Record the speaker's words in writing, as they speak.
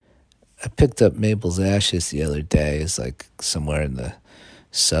picked up Mabel's ashes the other day. It's like somewhere in the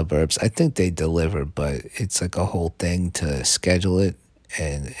suburbs. I think they deliver, but it's like a whole thing to schedule it.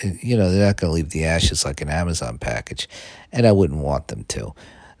 And, they're not going to leave the ashes like an Amazon package. And I wouldn't want them to.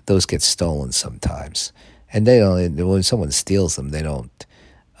 Those get stolen sometimes. And they don't, when someone steals them, they don't,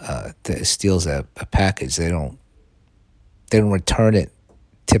 steals a package, they don't return it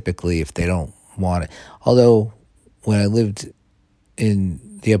typically if they don't want it. Although, when I lived in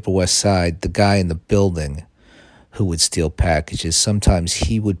the Upper West Side, the guy in the building who would steal packages, sometimes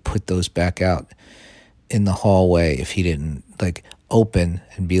he would put those back out in the hallway if he didn't, like, open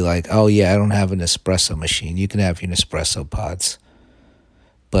and be like, oh, yeah, I don't have an espresso machine. You can have your Nespresso pods.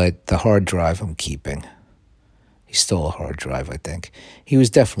 But the hard drive I'm keeping. He stole a hard drive, I think. He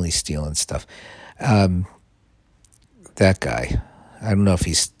was definitely stealing stuff. That guy. I don't know if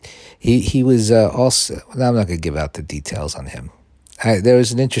he was also, I'm not going to give out the details on him. There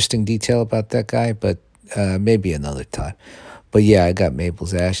was an interesting detail about that guy, but maybe another time. But yeah, I got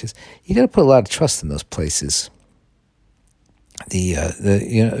Mabel's ashes. You got to put a lot of trust in those places.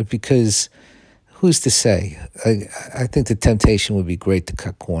 Because who's to say? I think the temptation would be great to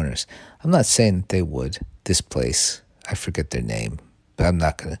cut corners. I'm not saying that they would. This place, I forget their name, but I'm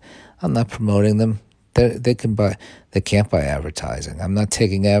not promoting them. They can't buy advertising. I'm not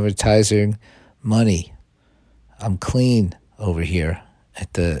taking advertising money. I'm clean over here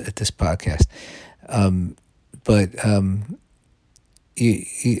at this podcast. I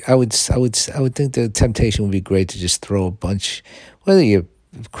would think the temptation would be great to just throw a bunch, whether you're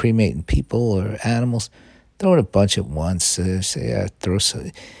cremating people or animals, throw in a bunch at once. Throw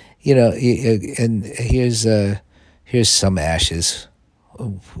some, and here's some ashes,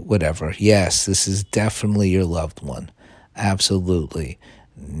 whatever. Yes, this is definitely your loved one, absolutely.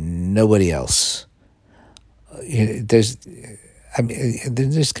 Nobody else. There's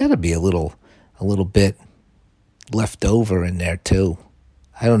got to be a little bit left over in there too.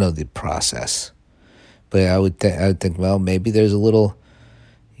 I don't know the process, but I would think, well, maybe there's a little,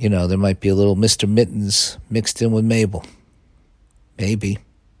 there might be a little Mr. Mittens mixed in with Mabel, maybe.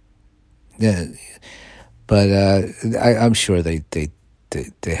 Yeah, but I'm sure they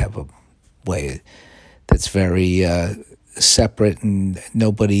have a way that's very separate, and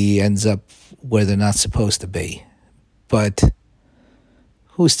nobody ends up where they're not supposed to be. But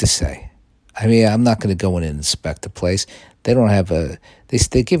who's to say? I mean, I'm not going to go in and inspect the place. They don't have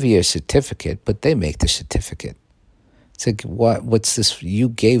they give you a certificate, but they make the certificate. It's like, what's this? You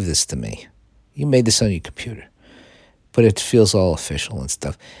gave this to me. You made this on your computer. But it feels all official and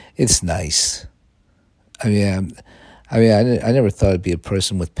stuff. It's nice. I never thought I'd be a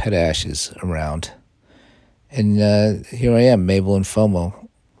person with pet ashes around. And here I am, Mabel and FOMO,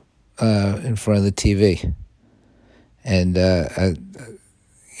 in front of the TV. And I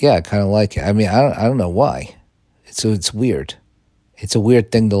kind of like it. I mean, I don't know why. It's weird. It's a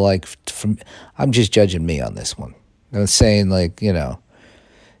weird thing to like. I'm just judging me on this one. I'm saying, like,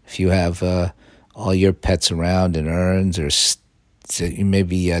 if you have all your pets around in urns, or you may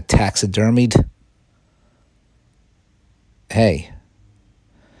be taxidermied. Hey,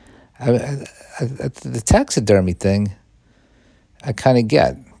 the taxidermy thing, I kind of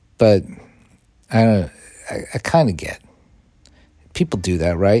get, but I don't. I kind of get. People do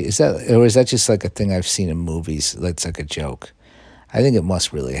that, right? Is that just like a thing I've seen in movies? That's like a joke. I think it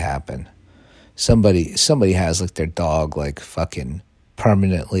must really happen. Somebody has like their dog like fucking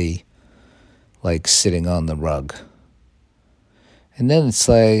permanently like sitting on the rug. And then it's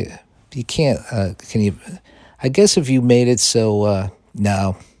like, you can't, can you, I guess if you made it so,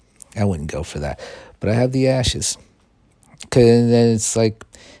 no, I wouldn't go for that. But I have the ashes. And then it's like,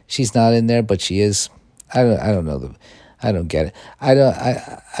 she's not in there, but she is. I don't know. I don't get it. I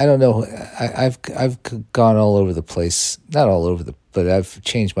don't know. I've gone all over the place. Not all over but I've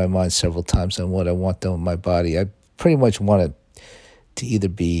changed my mind several times on what I want done with my body. I pretty much want it to either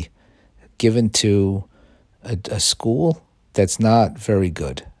be given to a school that's not very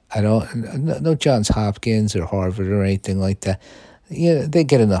good. I don't, no Johns Hopkins or Harvard or anything like that. Yeah, they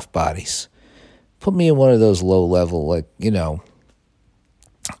get enough bodies. Put me in one of those low level, like,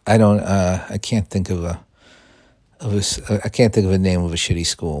 I can't think of a name of a shitty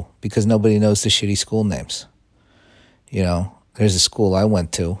school because nobody knows the shitty school names. There's a school I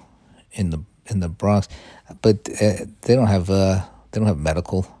went to in the Bronx, but they don't have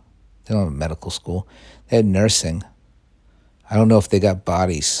medical. They don't have a medical school. They had nursing. I don't know if they got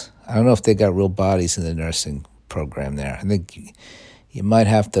bodies. I don't know if they got real bodies in the nursing program there. I think you might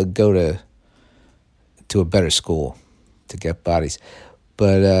have to go to a better school to get bodies.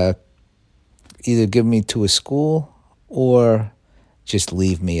 But either give me to a school or just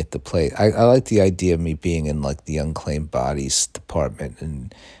leave me at the place. I like the idea of me being in like the unclaimed bodies department,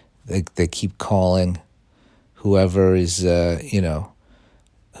 and they keep calling whoever is whoever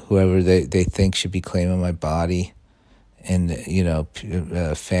they think should be claiming my body, and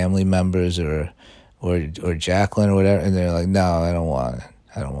family members or Jacqueline or whatever, and they're like, no, I don't want it.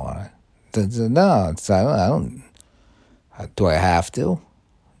 I don't want it. No, I don't. Do I have to?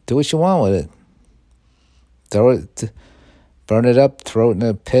 Do what you want with it. Throw it, burn it up, throw it in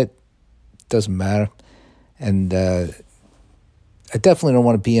a pit. Doesn't matter. And I definitely don't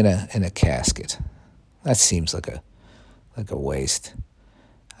want to be in a casket. That seems like a waste.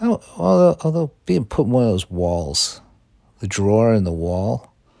 Although being put in one of those walls, the drawer in the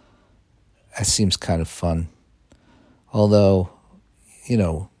wall, that seems kind of fun. Although,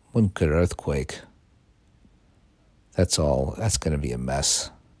 one good earthquake, that's going to be a mess.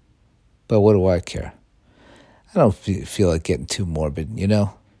 But what do I care? I don't feel like getting too morbid,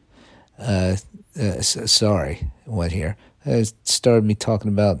 sorry, I went here. It started me talking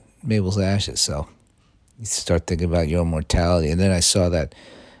about Mabel's ashes, so you start thinking about your own mortality. And then I saw that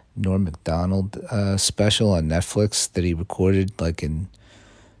Norm Macdonald special on Netflix that he recorded like in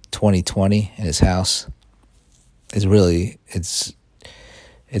 2020 in his house. It's really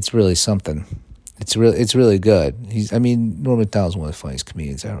something. It's really good. Norm Macdonald's one of the funniest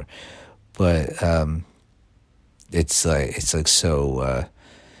comedians ever. But it's like so.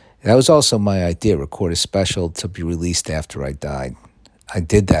 That was also my idea: record a special to be released after I died. I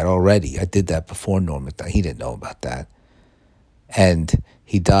did that already. I did that before Norm Macdonald. He didn't know about that, and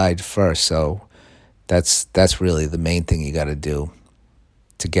he died first. So that's really the main thing you got to do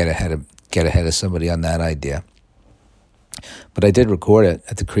to get ahead of somebody on that idea. But I did record it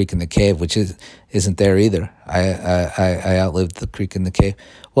at the Creek in the Cave, which isn't there either. I outlived the Creek in the Cave.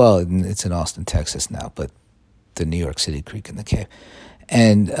 Well, it's in Austin, Texas now, but the New York City Creek in the Cave,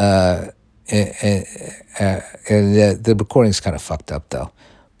 and the recording's kind of fucked up though.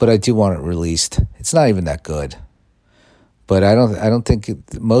 But I do want it released. It's not even that good, but I don't think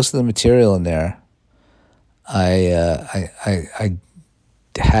most of the material in there I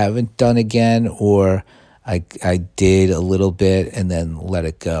haven't done again, or I did a little bit and then let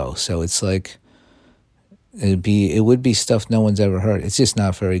it go. So it's like it would be stuff no one's ever heard. It's just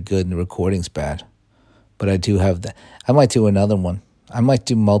not very good, and the recording's bad. But I do have that. I might do another one. I might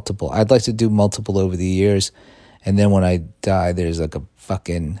do multiple. I'd like to do multiple over the years, and then when I die, there's like a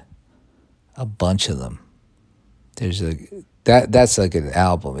bunch of them. There's that's like an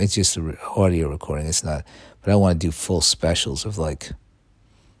album. It's just an audio recording. It's not. But I want to do full specials of like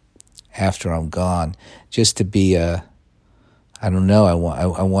after I'm gone, just to be I don't know. I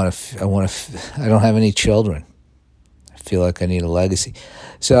want to. I don't have any children. I feel like I need a legacy,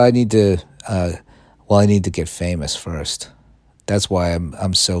 so I need to. I need to get famous first. That's why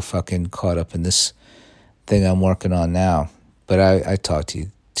I'm so fucking caught up in this thing I'm working on now. But I talked to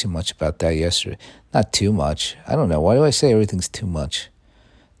you too much about that yesterday. Not too much. I don't know. Why do I say everything's too much?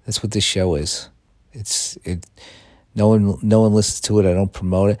 That's what this show is. No one listens to it. I don't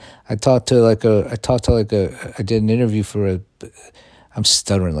promote it. I did an interview I'm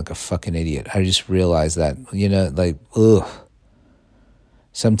stuttering like a fucking idiot. I just realized that, ugh.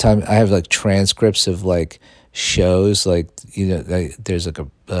 Sometimes I have like transcripts of like shows, there's like a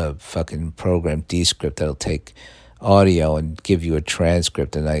fucking program, Descript, that'll take audio and give you a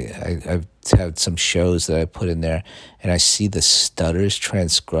transcript. And I've had some shows that I put in there, and I see the stutters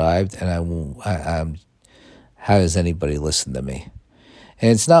transcribed, and I'm how does anybody listen to me?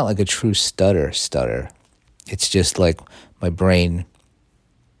 And it's not like a true stutter. It's just like my brain,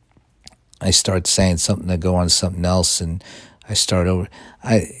 I start saying something, I go on to something else, and I start over.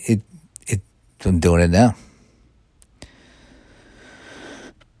 I'm doing it now.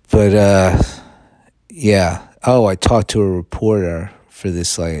 But yeah. Oh, I talked to a reporter for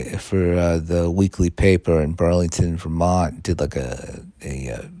this, for the weekly paper in Burlington, Vermont. Did like a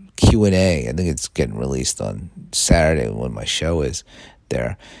Q&A. I think it's getting released on Saturday when my show is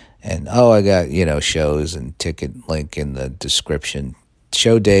there. And I got shows and ticket link in the description.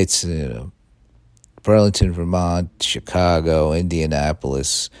 Show dates. Burlington, Vermont, Chicago,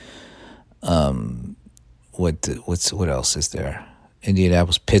 Indianapolis. What else is there?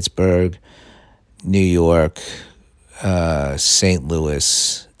 Indianapolis, Pittsburgh, New York, St.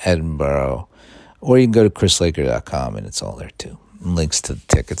 Louis, Edinburgh, or you can go to chrislaker.com and it's all there too. Links to the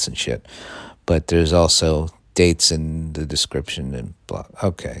tickets and shit. But there's also dates in the description and blah.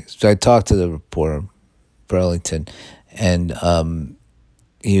 Okay, so I talked to the reporter, Burlington, and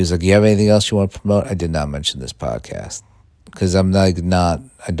he was like, "You have anything else you want to promote?" I did not mention this podcast because I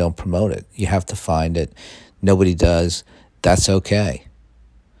don't promote it. You have to find it. Nobody does. that's okay.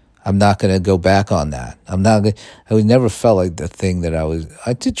 I'm not going to go back on that. I was never felt like the thing that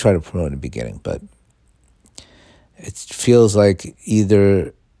I did try to promote in the beginning, but it feels like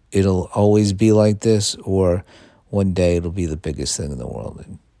either it'll always be like this or one day it'll be the biggest thing in the world.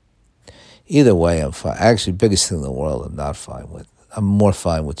 And either way, I'm fine. Actually, biggest thing in the world, I'm not fine with. I'm more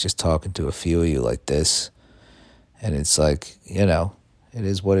fine with just talking to a few of you like this. And it's like, it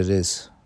is what it is.